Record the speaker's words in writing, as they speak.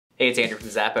Hey, it's Andrew from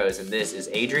Zappos, and this is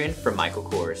Adrian from Michael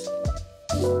Kors.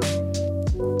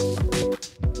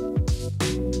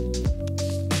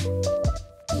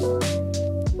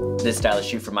 This stylish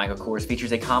shoe from Michael Kors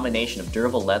features a combination of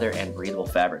durable leather and breathable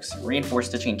fabrics, reinforced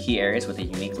stitching in key areas with a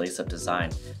unique lace-up design,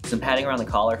 some padding around the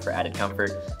collar for added comfort,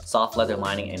 soft leather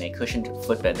lining, and a cushioned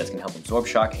footbed that can help absorb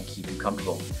shock and keep you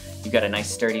comfortable. You've got a nice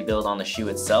sturdy build on the shoe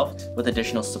itself with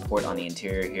additional support on the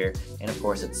interior here, and of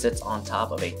course it sits on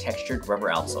top of a textured rubber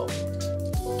outsole.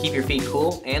 Keep your feet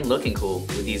cool and looking cool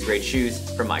with these great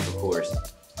shoes from Michael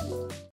Kors.